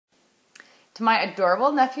To my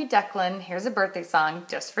adorable nephew Declan, here's a birthday song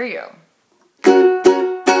just for you.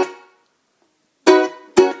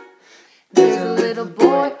 There's a little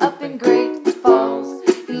boy up in Great Falls.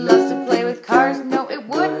 He loves to play with cars, no it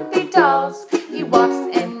wouldn't be dolls. He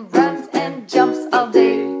walks and runs and jumps all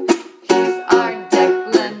day. He's our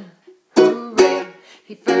Declan, hooray.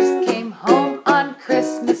 He first came home on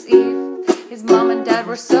Christmas Eve. His mom and dad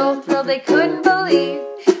were so thrilled they couldn't believe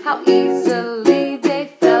how easily they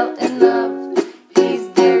fell in love. He's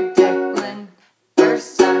their Declan,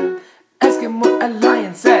 first son. Ask him what a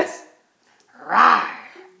lion says. Rarr.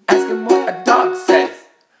 Ask him what a dog says.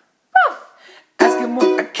 Ruff. Ask him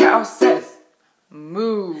what a cow says.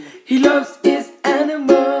 Moo. He loves his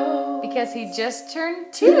animal Because he just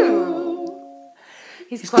turned 2.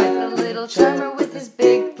 He's quite the little charmer with his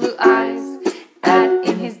big blue eyes. Add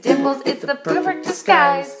in his dimples, it's the perfect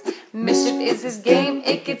disguise. Mischief is his game,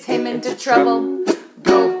 it gets him into trouble.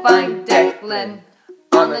 Go find Declan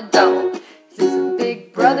on the double. He's a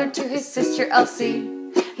big brother to his sister Elsie.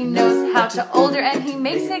 He knows how to older and he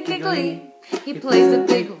makes it giggly. He plays a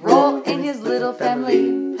big role in his little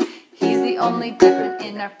family. He's the only Declan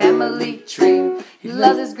in our family tree. He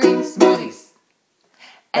loves his green smoothies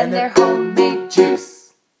and their homemade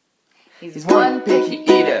juice. He's one picky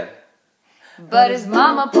eater, but his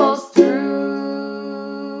mama pulls through.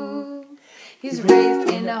 He's raised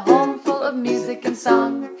in a home full of music and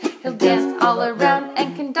song. He'll dance all around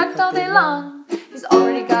and conduct all day long. He's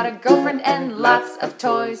already got a girlfriend and lots of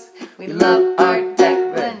toys. We love our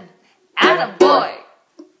Declan, attaboy.